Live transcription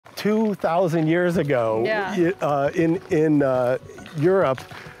2,000 years ago in Europe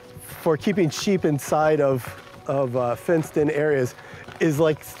for keeping sheep inside of fenced-in areas is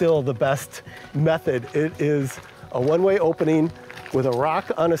like still the best method. It is a one-way opening with a rock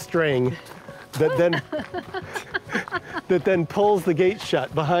on a string that then that then pulls the gate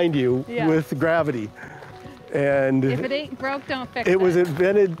shut behind you with gravity. And if it ain't broke, don't fix it. It was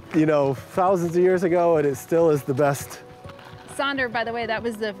invented, you know, thousands of years ago, and it still is the best. Sonder, by the way, that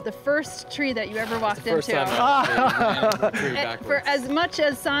was the first tree that you ever walked into. For as much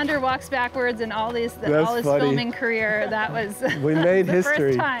as Sonder walks backwards in all his filming career, that was we made the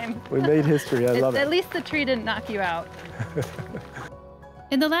history. First time. We made history. I love it. At least the tree didn't knock you out.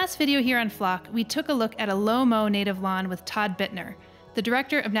 In the last video here on Flock, we took a look at a low-mow native lawn with Todd Bittner, the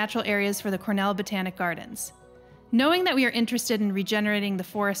Director of Natural Areas for the Cornell Botanic Gardens. Knowing that we are interested in regenerating the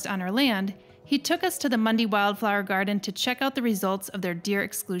forest on our land, he took us to the Mundy Wildflower Garden to check out the results of their deer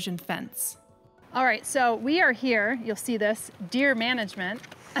exclusion fence. All right, so we are here, you'll see this, deer management.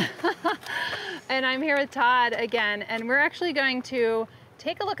 And I'm here with Todd again, and we're actually going to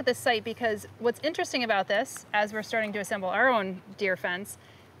take a look at this site because what's interesting about this, as we're starting to assemble our own deer fence,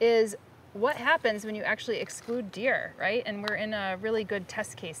 is what happens when you actually exclude deer, right? And we're in a really good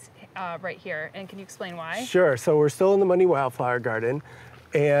test case right here. And can you explain why? Sure. So we're still in the Mundy Wildflower Garden.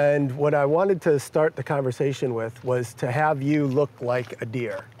 And what I wanted to start the conversation with was to have you look like a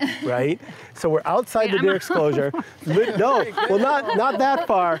deer, right? So we're outside the deer exclosure. No, well, not that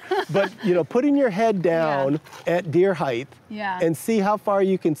far, but you know, putting your head down at deer height and see how far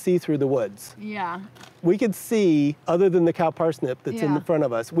you can see through the woods. Yeah. We can see, other than the cow parsnip that's in the front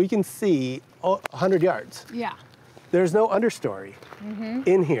of us, we can see 100 yards. Yeah. There's no understory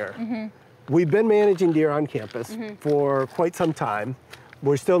in here. We've been managing deer on campus for quite some time.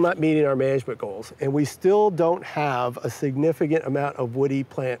 We're still not meeting our management goals, and we still don't have a significant amount of woody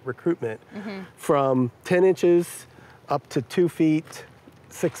plant recruitment from 10 inches up to 2 feet,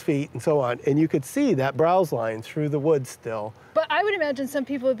 6 feet, and so on. And you could see that browse line through the woods still. But I would imagine some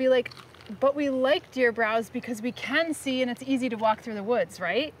people would be like, but we like deer browse because we can see and it's easy to walk through the woods,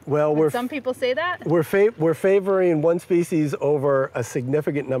 right? Well, some people say that? We're favoring one species over a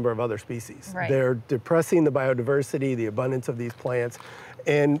significant number of other species. Right. They're depressing the biodiversity, the abundance of these plants.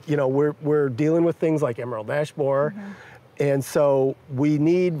 And you know, we're dealing with things like emerald ash borer. And so we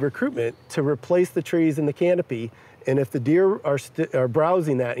need recruitment to replace the trees in the canopy. And if the deer are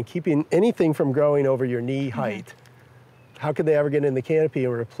browsing that and keeping anything from growing over your knee height, how could they ever get in the canopy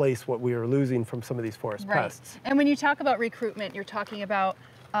and replace what we are losing from some of these forest pests? And when you talk about recruitment, you're talking about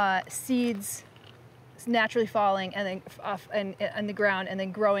seeds naturally falling and then off in the ground and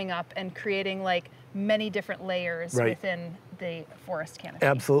then growing up and creating like many different layers within the forest canopy.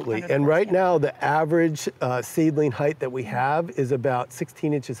 Absolutely. And right now, the average seedling height that we have is about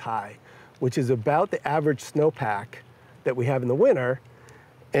 16 inches high, which is about the average snowpack that we have in the winter.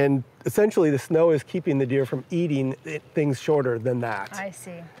 And essentially, the snow is keeping the deer from eating things shorter than that. I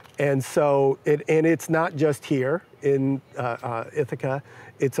see. And so, it's not just here in Ithaca,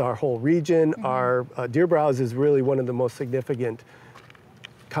 it's our whole region. Our deer browse is really one of the most significant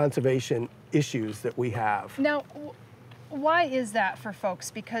conservation issues that we have. Now, why is that for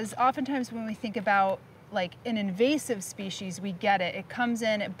folks? Because oftentimes when we think about like an invasive species, we get it. It comes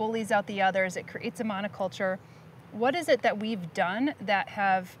in, it bullies out the others, it creates a monoculture. What is it that we've done that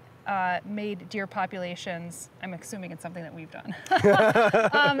have made deer populations, I'm assuming it's something that we've done,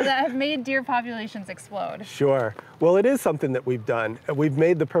 that have made deer populations explode? Sure. Well, it is something that we've done. We've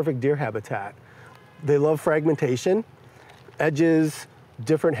made the perfect deer habitat. They love fragmentation, edges,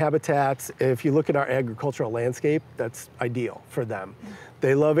 different habitats. If you look at our agricultural landscape, that's ideal for them.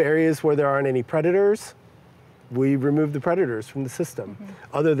 They love areas where there aren't any predators. We remove the predators from the system.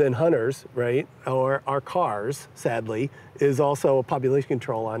 Other than hunters, right? Or our cars, sadly, is also a population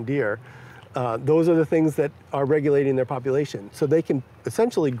control on deer. Those are the things that are regulating their population. So they can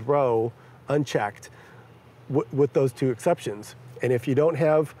essentially grow unchecked with those two exceptions. And if you don't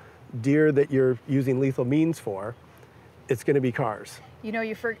have deer that you're using lethal means for, it's gonna be cars. You know,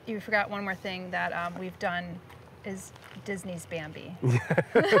 you forgot one more thing that we've done is Disney's Bambi.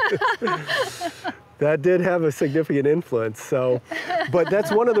 That did have a significant influence. So, but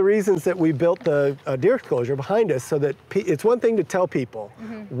that's one of the reasons that we built the deer exclosure behind us, so that it's one thing to tell people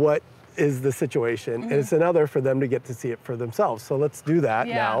what is the situation, and it's another for them to get to see it for themselves. So let's do that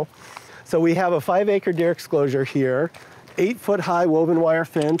now. So we have a 5-acre deer exclosure here. 8-foot-high woven wire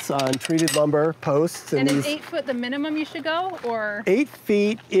fence on treated lumber posts. And is 8 foot the minimum you should go, or? 8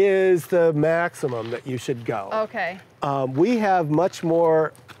 feet is the maximum that you should go. We have much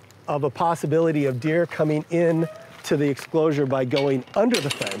more of a possibility of deer coming in to the exclosure by going under the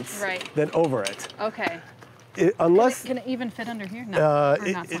fence than over it. Okay. Unless can it even fit under here? No, or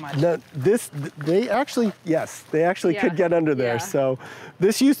not so much. No, they actually could get under there. So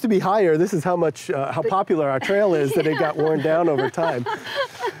this used to be higher. This is how popular our trail is that it got worn down over time.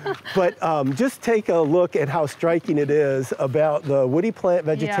 But just take a look at how striking it is about the woody plant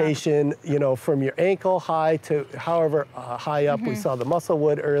vegetation. You know, from your ankle high to however high up. We saw the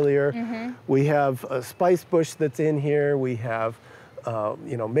musclewood earlier. We have a spice bush that's in here. We have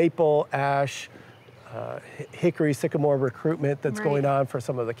you know, maple, ash. Hickory sycamore recruitment that's going on for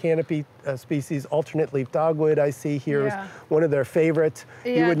some of the canopy species. Alternate leaf dogwood I see here is one of their favorites.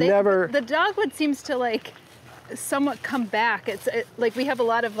 You would never... The dogwood seems to like somewhat come back. Like we have a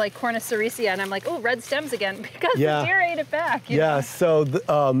lot of like Cornus sericea and I'm like, oh, red stems again because the deer ate it back. You know? So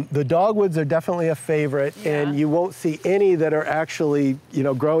the dogwoods are definitely a favorite and you won't see any that are actually, you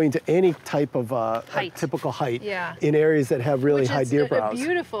know, growing to any type of typical height in areas that have really high deer browse. Which is a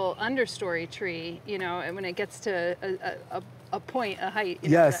beautiful understory tree, you know, and when it gets to a point, a height.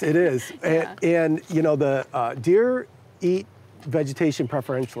 Yes, it is. And you know, the deer eat vegetation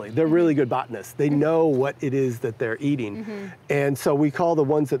preferentially. They're really good botanists. They know what it is that they're eating. And so we call the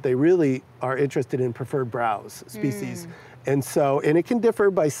ones that they really are interested in preferred browse species. And so, and it can differ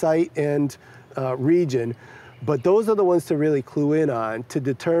by site and region, but those are the ones to really clue in on to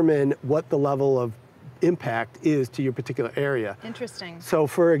determine what the level of impact is to your particular area. Interesting. So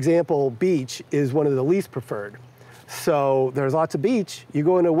for example, beech is one of the least preferred. So there's lots of beech. You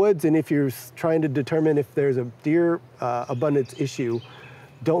go in the woods, and if you're trying to determine if there's a deer abundance issue,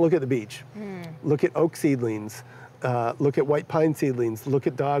 don't look at the beech. Look at oak seedlings. Look at white pine seedlings. Look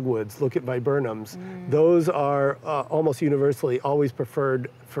at dogwoods. Look at viburnums. Those are almost universally always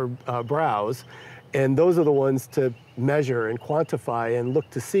preferred for browse. And those are the ones to measure and quantify and look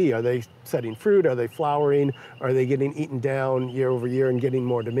to see, are they setting fruit, are they flowering, are they getting eaten down year over year and getting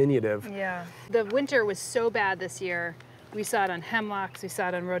more diminutive? Yeah, the winter was so bad this year. We saw it on hemlocks, we saw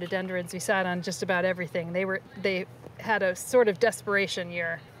it on rhododendrons, we saw it on just about everything. They had a sort of desperation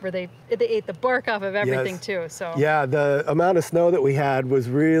year where they ate the bark off of everything too. So yeah, the amount of snow that we had was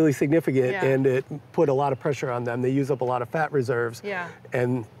really significant and it put a lot of pressure on them. They use up a lot of fat reserves.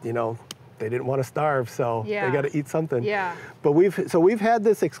 And you know, they didn't want to starve, so they got to eat something. But we've had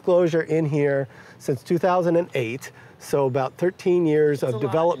this exclosure in here since 2008, so about 13 years of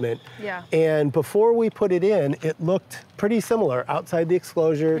development. And before we put it in, it looked pretty similar outside the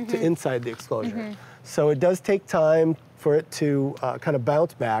exclosure to inside the exclosure. So it does take time for it to kind of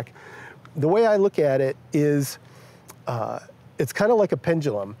bounce back. The way I look at it is it's kind of like a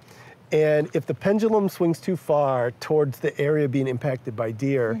pendulum. And if the pendulum swings too far towards the area being impacted by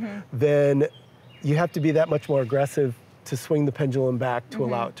deer, then you have to be that much more aggressive to swing the pendulum back to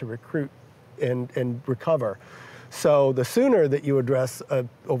allow it to recruit and recover. So the sooner that you address an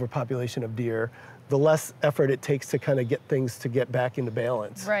overpopulation of deer, the less effort it takes to kind of get things to get back into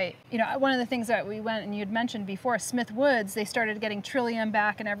balance. Right. You know, one of the things that we went and you'd mentioned before, Smith Woods, they started getting trillium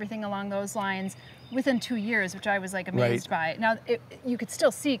back and everything along those lines within 2 years, which I was like amazed by. Now, you could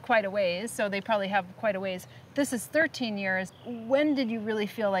still see quite a ways, so they probably have quite a ways. This is 13 years. When did you really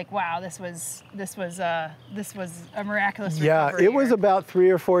feel like, wow, this was a miraculous recovery? Yeah, it was about 3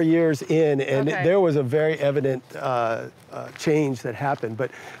 or 4 years in, and there was a very evident change that happened.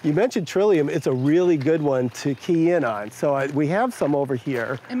 But you mentioned trillium. It's a really good one to key in on. So we have some over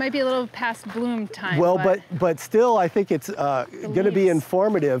here. It might be a little past bloom time. Well, but still, I think it's going to be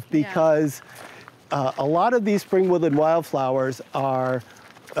informative because a lot of these spring woodland wildflowers are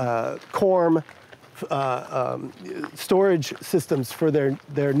corm storage systems for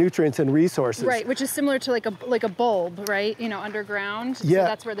their nutrients and resources. Right, which is similar to like a bulb, right? You know, underground. Yeah. So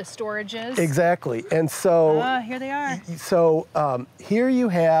that's where the storage is. Exactly. And so here they are. So here you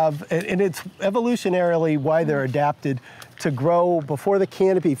have, and it's evolutionarily why they're adapted to grow before the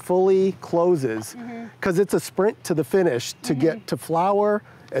canopy fully closes, because it's a sprint to the finish to get to flower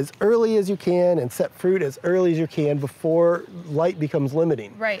as early as you can and set fruit as early as you can before light becomes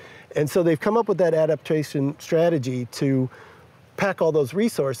limiting. Right. And so they've come up with that adaptation strategy to pack all those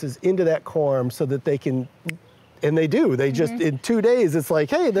resources into that corm so that they can, and they do, they just, in 2 days, it's like,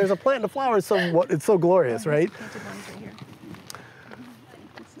 hey, there's a plant and a flower, it's so glorious, right?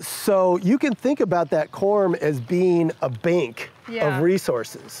 So you can think about that corm as being a bank of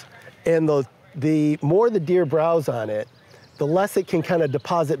resources. And the more the deer browse on it, the less it can kind of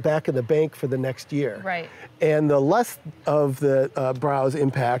deposit back in the bank for the next year. Right. And the less of the browse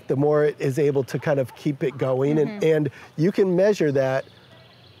impact, the more it is able to kind of keep it going. And you can measure that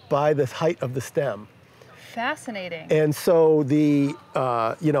by the height of the stem. Fascinating. And so the,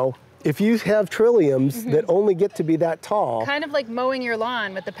 you know, if you have trilliums that only get to be that tall, kind of like mowing your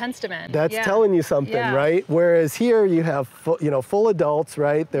lawn with the penstemon. that's telling you something, right? Whereas here you have full adults,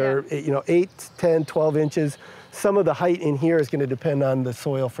 right? They're 8, 10, 12 inches. Some of the height in here is going to depend on the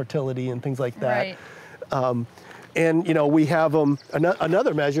soil fertility and things like that. Right. And we have them.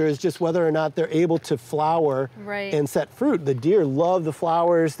 Another measure is just whether or not they're able to flower and set fruit. The deer love the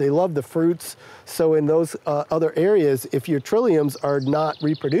flowers; they love the fruits. So in those other areas, if your trilliums are not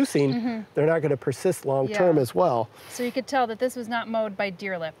reproducing, they're not going to persist long term as well. So you could tell that this was not mowed by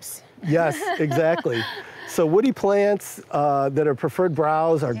deer lips. Yes, exactly. So woody plants that are preferred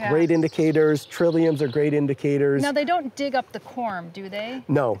browse are great indicators. Trilliums are great indicators. Now they don't dig up the corm, do they?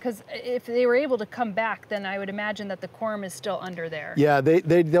 No. Because if they were able to come back, then I would imagine that the corm is still under there. Yeah,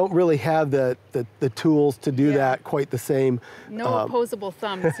 they don't really have the tools to do that quite the same. No opposable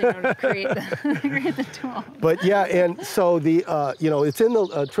thumbs, to create the tool. But yeah, and so the it's in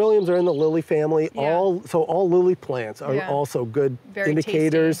the trilliums are in the lily family. Yeah. All lily plants are also good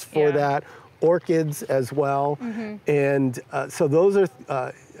indicators for that. Orchids as well, and so those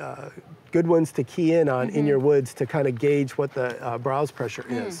are good ones to key in on in your woods to kind of gauge what the browse pressure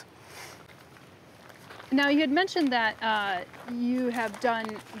is. Now you had mentioned that you have done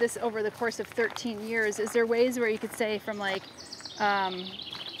this over the course of 13 years. Is there ways where you could say from like,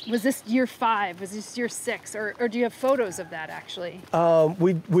 was this year 5, was this year 6, or do you have photos of that actually?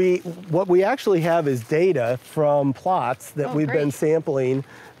 What we actually have is data from plots that we've been sampling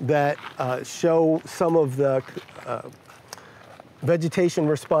that show some of the vegetation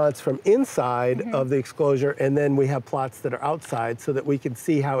response from inside of the exclosure, and then we have plots that are outside so that we can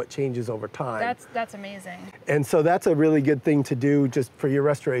see how it changes over time. That's amazing. And so that's a really good thing to do just for your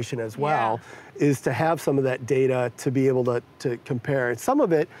restoration as well, is to have some of that data to be able to compare. And some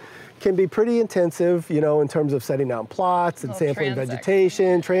of it can be pretty intensive, in terms of setting down plots and sampling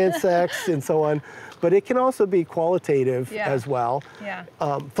vegetation, transects, and so on. But it can also be qualitative as well. Yeah.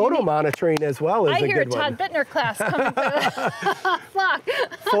 Photo monitoring as well is a good one. I hear a Todd Bittner class coming to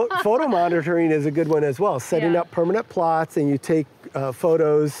Flock. Photo monitoring is a good one as well. Setting up permanent plots, and you take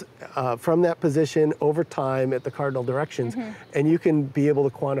photos from that position over time at the cardinal directions, and you can be able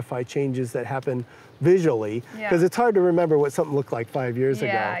to quantify changes that happen visually, because it's hard to remember what something looked like 5 years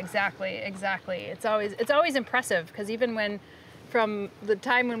ago. Yeah, exactly. It's always impressive, because even from the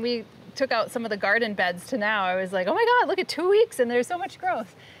time when we took out some of the garden beds to now, I was like, oh my God, look at 2 weeks and there's so much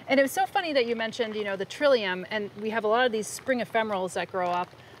growth. And it was so funny that you mentioned, the trillium, and we have a lot of these spring ephemerals that grow up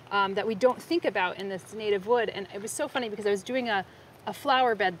that we don't think about in this native wood. And it was so funny because I was doing a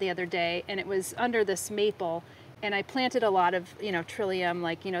flower bed the other day, and it was under this maple, and I planted a lot of, trillium,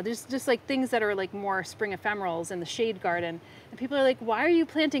 there's just like things that are like more spring ephemerals in the shade garden. And people are like, why are you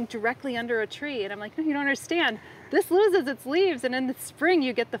planting directly under a tree? And I'm like, no, you don't understand. This loses its leaves, and in the spring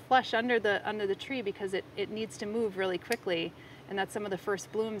you get the flush under the tree because it needs to move really quickly, and that's some of the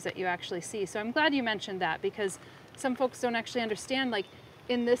first blooms that you actually see. So I'm glad you mentioned that, because some folks don't actually understand, like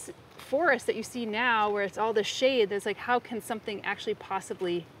in this forest that you see now where it's all the shade, there's like, how can something actually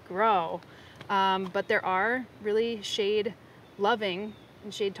possibly grow? But there are really shade loving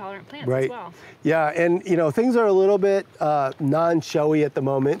and shade tolerant plants as well. Yeah, and things are a little bit non-showy at the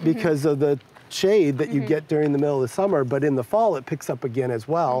moment because of the shade that you get during the middle of the summer, but in the fall it picks up again as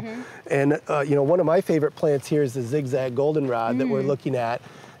well. And one of my favorite plants here is the zigzag goldenrod that we're looking at,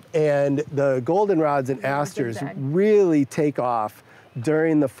 and the goldenrods and asters really take off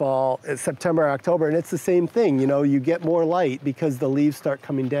during the fall, September, October, and it's the same thing. You get more light because the leaves start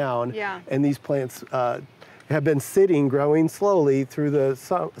coming down, and these plants have been sitting, growing slowly through the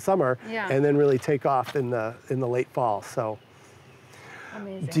summer, and then really take off in the late fall. So.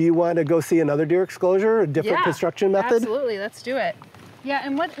 Amazing. Do you want to go see another deer exclosure, a different construction method? Absolutely, let's do it. Yeah,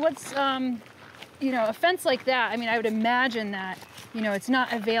 and what's a fence like that, I mean, I would imagine that, it's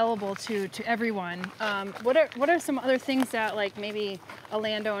not available to everyone. What are some other things that like maybe a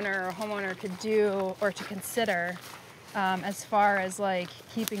landowner or a homeowner could do or to consider as far as like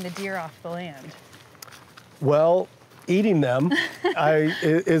keeping the deer off the land? Well, eating them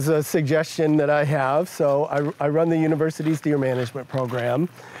is a suggestion that I have. So I run the university's deer management program,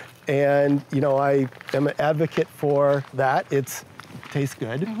 and I am an advocate for that. It tastes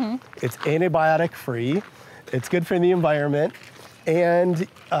good. It's antibiotic free. It's good for the environment, and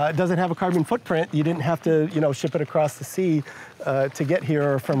it doesn't have a carbon footprint. You didn't have to ship it across the sea to get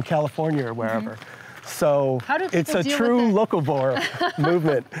here, or from California or wherever. So it's a true locavore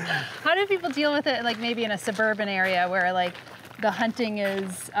movement. How do people deal with it, like maybe in a suburban area where like the hunting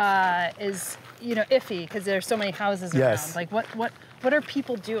is iffy because there's so many houses around? Like what what are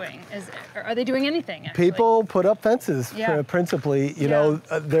people doing? Are they doing anything, actually? People put up fences, principally. You know,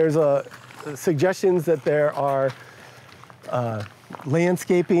 there's suggestions that there are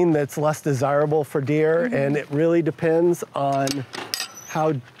landscaping that's less desirable for deer, and it really depends on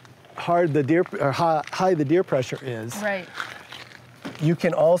how hard the deer, or how high the deer pressure is. Right. You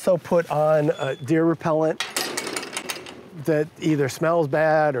can also put on deer repellent that either smells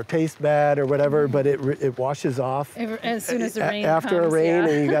bad or tastes bad or whatever, but it washes off as soon as the rain after comes, a rain,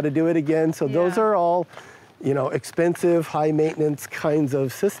 and you got to do it again. So those are all, you know, expensive, high maintenance kinds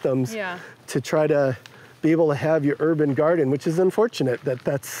of systems to try to be able to have your urban garden, which is unfortunate that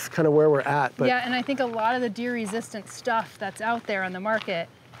that's kind of where we're at. But yeah, and I think a lot of the deer resistant stuff that's out there on the market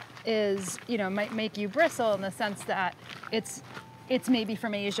is, you know, might make you bristle in the sense that it's maybe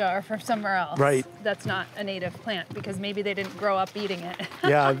from Asia or from somewhere else. Right. That's not a native plant because maybe they didn't grow up eating it.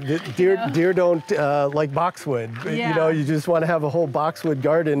 Yeah, deer don't like boxwood. Yeah. You know, you just want to have a whole boxwood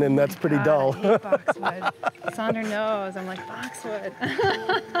garden, and that's pretty dull. I hate boxwood. Sandra knows. I'm like, boxwood.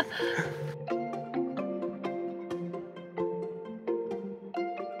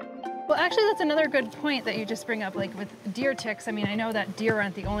 Well, actually, that's another good point that you just bring up, like with deer ticks. I mean, I know that deer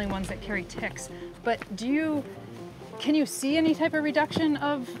aren't the only ones that carry ticks, but can you see any type of reduction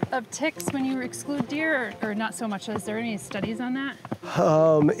of ticks when you exclude deer, or not so much? Is there any studies on that?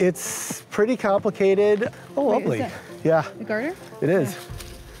 It's pretty complicated. Oh, Wait, lovely. is that Yeah. the garter? It is. Yeah.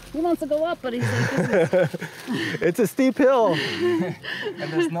 He wants to go up, but he's like, It's a steep hill. And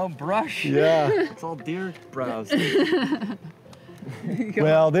there's no brush. Yeah. It's all deer browse.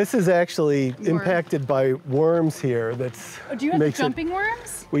 Well, this is actually impacted by worms here. That's do you have the jumping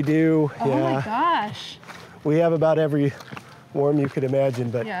worms? We do. Oh my gosh. We have about every worm you could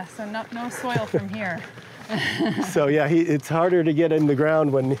imagine, but yeah. So no soil from here. so yeah, it's harder to get in the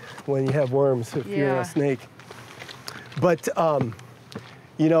ground when you have worms if you're a snake. But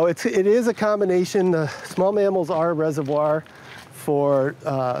you know, it is a combination. The small mammals are a reservoir for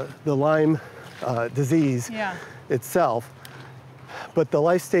the Lyme disease itself. But the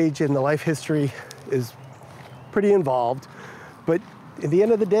life stage and the life history is pretty involved. But at the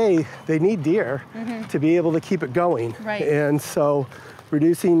end of the day, they need deer to be able to keep it going. Right. And so if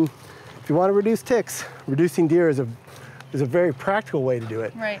you want to reduce ticks, reducing deer is a very practical way to do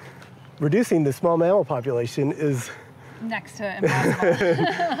it. Right. Reducing the small mammal population is next to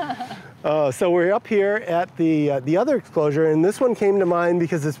impossible. So we're up here at the other enclosure, and this one came to mind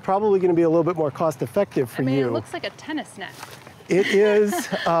because it's probably going to be a little bit more cost effective for you. I mean, it looks like a tennis net. It is.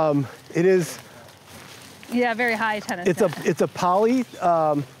 It is. Yeah, very high tennis net. It's a poly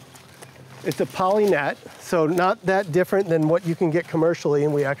net, so not that different than what you can get commercially,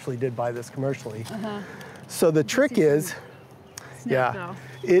 and we actually did buy this commercially. So the trick is,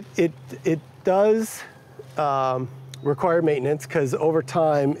 it does require maintenance because over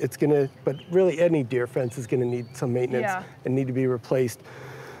time it's gonna. But really, any deer fence is gonna need some maintenance and need to be replaced.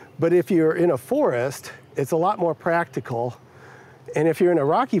 But if you're in a forest, it's a lot more practical. And if you're in a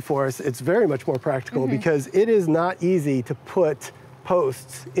rocky forest, it's very much more practical because it is not easy to put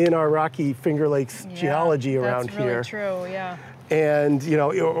posts in our rocky Finger Lakes geology around here. That's really true, yeah. And you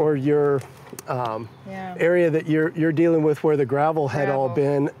know, or your area that you're dealing with where the gravel had all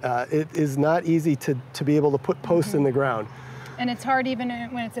been, it is not easy to be able to put posts in the ground. And it's hard even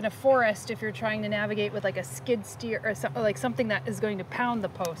when it's in a forest if you're trying to navigate with like a skid steer or like something that is going to pound the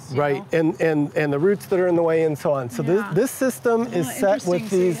post. Right, and the roots that are in the way and so on. So this system is set with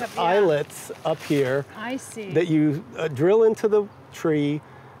these eyelets up here. I see. That you drill into the tree,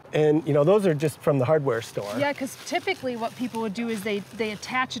 and you know those are just from the hardware store. Yeah, because typically what people would do is they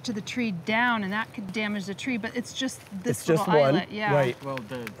attach it to the tree down, and that could damage the tree. But it's just this little eyelet. Yeah. Right. Well,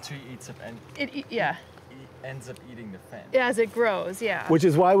 the tree eats up and ends up eating the fence. Yeah, as it grows, Which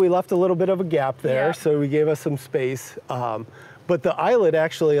is why we left a little bit of a gap there, so we gave us some space. But the eyelet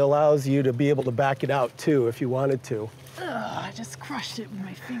actually allows you to be able to back it out too if you wanted to. Ugh, I just crushed it with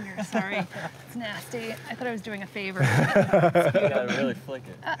my finger, sorry. It's nasty. I thought I was doing a favor. You gotta really flick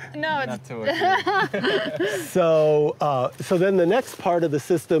it. No, it's... So then the next part of the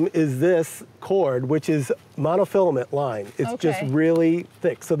system is this cord, which is monofilament line. It's just really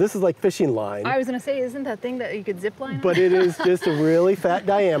thick. So this is like fishing line. I was gonna say, isn't that thing that you could zip line on? But it is just a really fat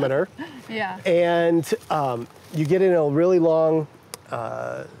diameter. Yeah. And you get in a really long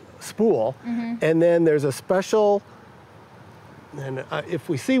spool, and then there's a special, and if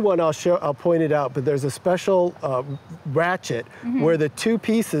we see one, I'll point it out, but there's a special ratchet where the two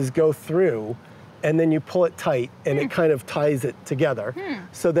pieces go through, and then you pull it tight, and it kind of ties it together.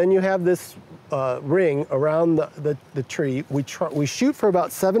 So then you have this ring around the tree. We shoot for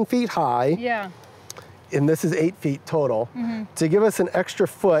about 7 feet high. Yeah. and this is 8 feet total, to give us an extra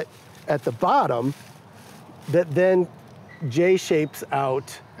foot at the bottom that then J-shapes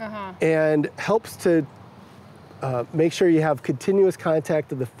out and helps to make sure you have continuous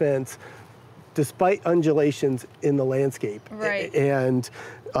contact of the fence despite undulations in the landscape. Right. And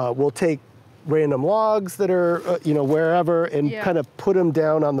we'll take random logs that are, you know, wherever and kind of put them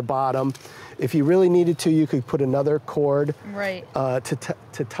down on the bottom. If you really needed to, you could put another cord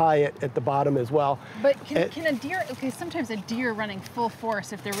to tie it at the bottom as well. But can a deer, okay, sometimes a deer running full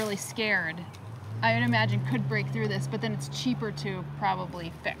force, if they're really scared, I would imagine could break through this, but then it's cheaper to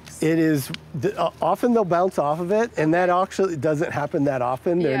probably fix. It is, often they'll bounce off of it, and that actually doesn't happen that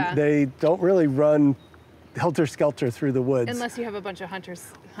often. They don't really run helter-skelter through the woods. Unless you have a bunch of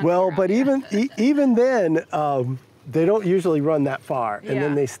hunters. Well, but even then, they don't usually run that far, and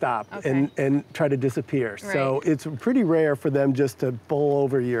then they stop and try to disappear. Right. So it's pretty rare for them just to bowl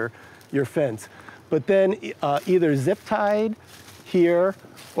over your fence. But then either zip tied here,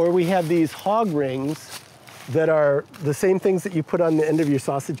 or we have these hog rings that are the same things that you put on the end of your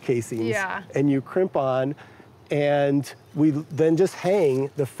sausage casings and you crimp on, and we then just hang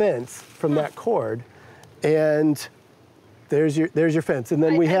the fence from that cord, and there's your fence. And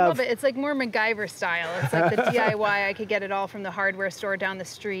then I love it. It's like more MacGyver style. It's like the DIY. I could get it all from the hardware store down the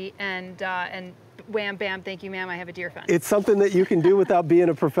street, and wham, bam, thank you, ma'am, I have a deer fence. It's something that you can do without being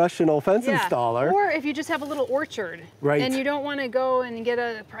a professional fence installer. Or if you just have a little orchard, and you don't want to go and get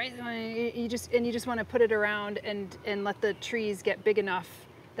a price, you just want to put it around and let the trees get big enough,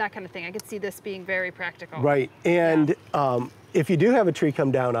 that kind of thing. I could see this being very practical. Right, and if you do have a tree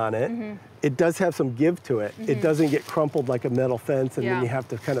come down on it, it does have some give to it. It doesn't get crumpled like a metal fence, and then you have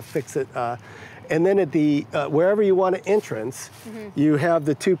to kind of fix it. And then at the wherever you want an entrance, you have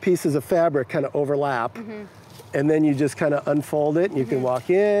the two pieces of fabric kind of overlap, and then you just kind of unfold it, and you can walk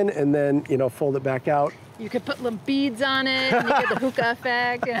in, and then fold it back out. You could put little beads on it, and you get the hookah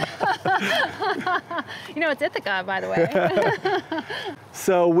effect. It's Ithaca, by the way.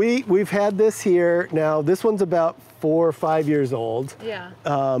 So we've had this here now. This one's about 4 or 5 years old. Yeah.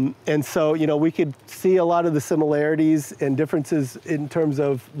 And so, we could see a lot of the similarities and differences in terms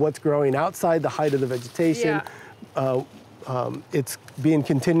of what's growing outside the height of the vegetation. It's being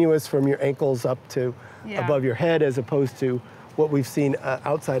continuous from your ankles up to above your head, as opposed to what we've seen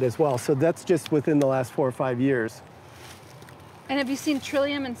outside as well. So that's just within the last 4 or 5 years. And have you seen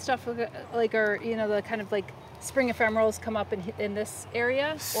trillium and stuff like, or the kind of like spring ephemerals come up in this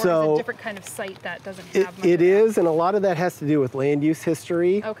area? Or is it a different kind of site that doesn't have much It is, and a lot of that has to do with land use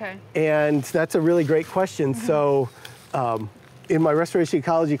history. Okay. And that's a really great question. So in my restoration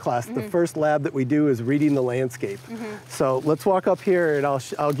ecology class, the first lab that we do is reading the landscape. So let's walk up here, and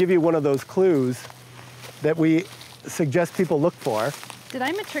I'll give you one of those clues that we suggest people look for. Did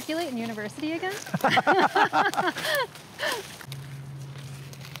I matriculate in university again?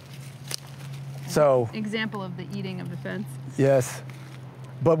 So, example of the eating of the fence. Yes.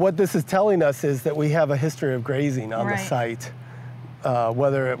 But what this is telling us is that we have a history of grazing on the site,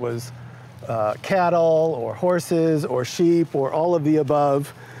 whether it was cattle or horses or sheep or all of the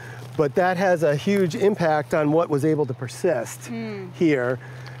above. But that has a huge impact on what was able to persist here.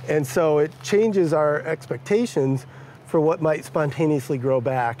 And so it changes our expectations for what might spontaneously grow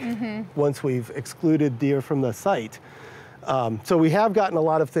back once we've excluded deer from the site. So we have gotten a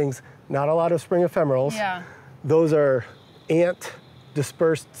lot of things, not a lot of spring ephemerals. Yeah. Those are ant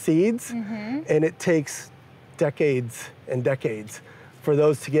dispersed seeds, and it takes decades and decades for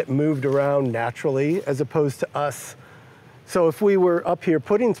those to get moved around naturally, as opposed to us. So if we were up here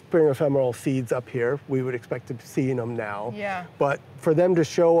putting spring ephemeral seeds up here, we would expect to be seeing them now. Yeah. But for them to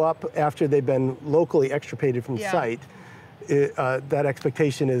show up after they've been locally extirpated from the site, that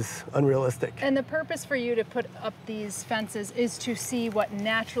expectation is unrealistic. And the purpose for you to put up these fences is to see what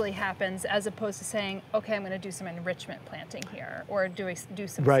naturally happens, as opposed to saying, okay, I'm going to do some enrichment planting here, or do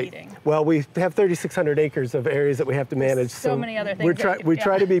some seeding. Well, we have 3,600 acres of areas that we have to manage. So many other things. We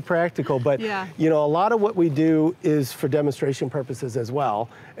try to be practical, but a lot of what we do is for demonstration purposes as well.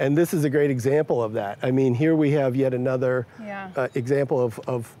 And this is a great example of that. I mean, here we have yet another example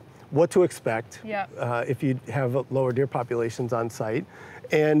of what to expect if you have lower deer populations on site.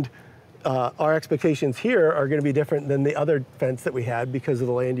 And our expectations here are going to be different than the other fence that we had because of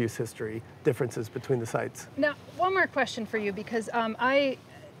the land use history differences between the sites. Now, one more question for you, because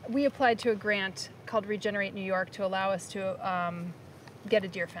we applied to a grant called Regenerate New York to allow us to get a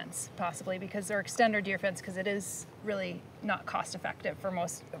deer fence, possibly, or extend our deer fence, because it is really not cost effective for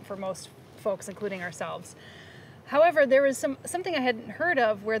most folks, including ourselves. However, there was something I hadn't heard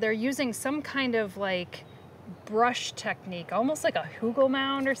of where they're using some kind of like brush technique, almost like a hugel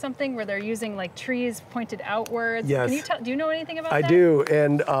mound or something, where they're using like trees pointed outwards. Yes. Can you do you know anything about that? I do,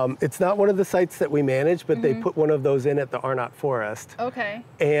 and it's not one of the sites that we manage, but they put one of those in at the Arnott Forest. Okay.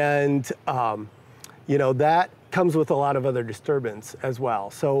 And you know, that comes with a lot of other disturbance as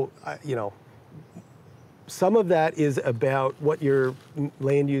well. So you know, some of that is about what your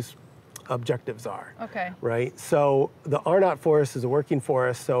land use objectives are. Okay. Right? So the Arnott Forest is a working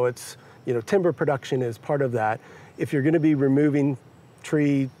forest, so it's, you know, timber production is part of that. If you're going to be removing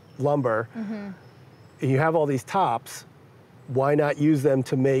tree lumber, and you have all these tops, why not use them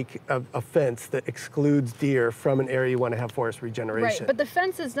to make a fence that excludes deer from an area you want to have forest regeneration? Right, but the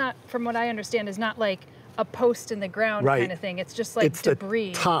fence is not, from what I understand, is not like a post in the ground kind of thing. It's just like it's debris.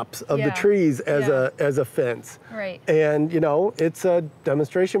 It's the tops of the trees as a fence. Right. And you know, it's a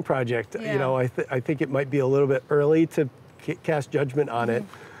demonstration project. You know, I think it might be a little bit early to cast judgment on it,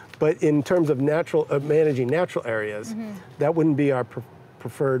 but in terms of managing natural areas, that wouldn't be our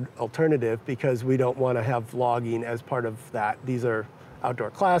preferred alternative, because we don't want to have logging as part of that. These are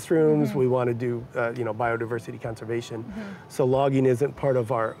outdoor classrooms. We want to do you know, biodiversity conservation. So logging isn't part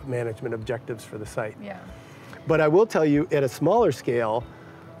of our management objectives for the site. Yeah. But I will tell you, at a smaller scale,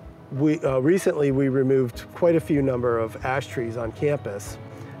 we recently we removed quite a few number of ash trees on campus,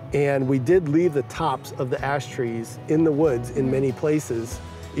 and we did leave the tops of the ash trees in the woods in many places,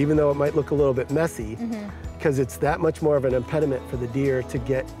 even though it might look a little bit messy, because it's that much more of an impediment for the deer to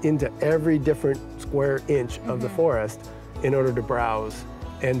get into every different square inch of the forest in order to browse.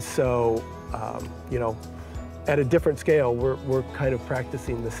 And so, you know, at a different scale, we're kind of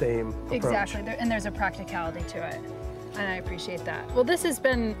practicing the same approach. Exactly, and there's a practicality to it, and I appreciate that. Well, this has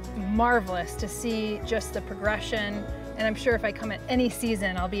been marvelous to see just the progression, and I'm sure if I come at any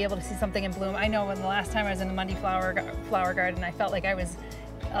season, I'll be able to see something in bloom. I know when the last time I was in the Mundy flower garden, I felt like I was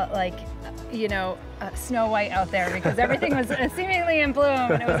like, you know, Snow White out there, because everything was seemingly in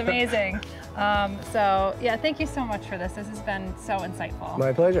bloom, and it was amazing. So yeah, thank you so much for this. This has been so insightful.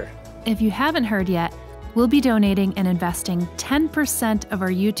 My pleasure. If you haven't heard yet, we'll be donating and investing 10% of our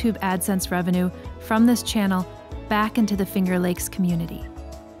YouTube AdSense revenue from this channel back into the Finger Lakes community.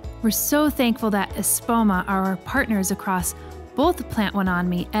 We're so thankful that Espoma, our partners across both Plant One On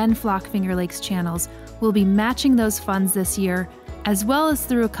Me and Flock Finger Lakes channels, will be matching those funds this year, as well as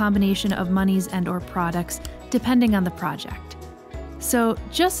through a combination of monies and/or products, depending on the project. So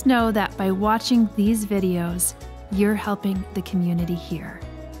just know that by watching these videos, you're helping the community here.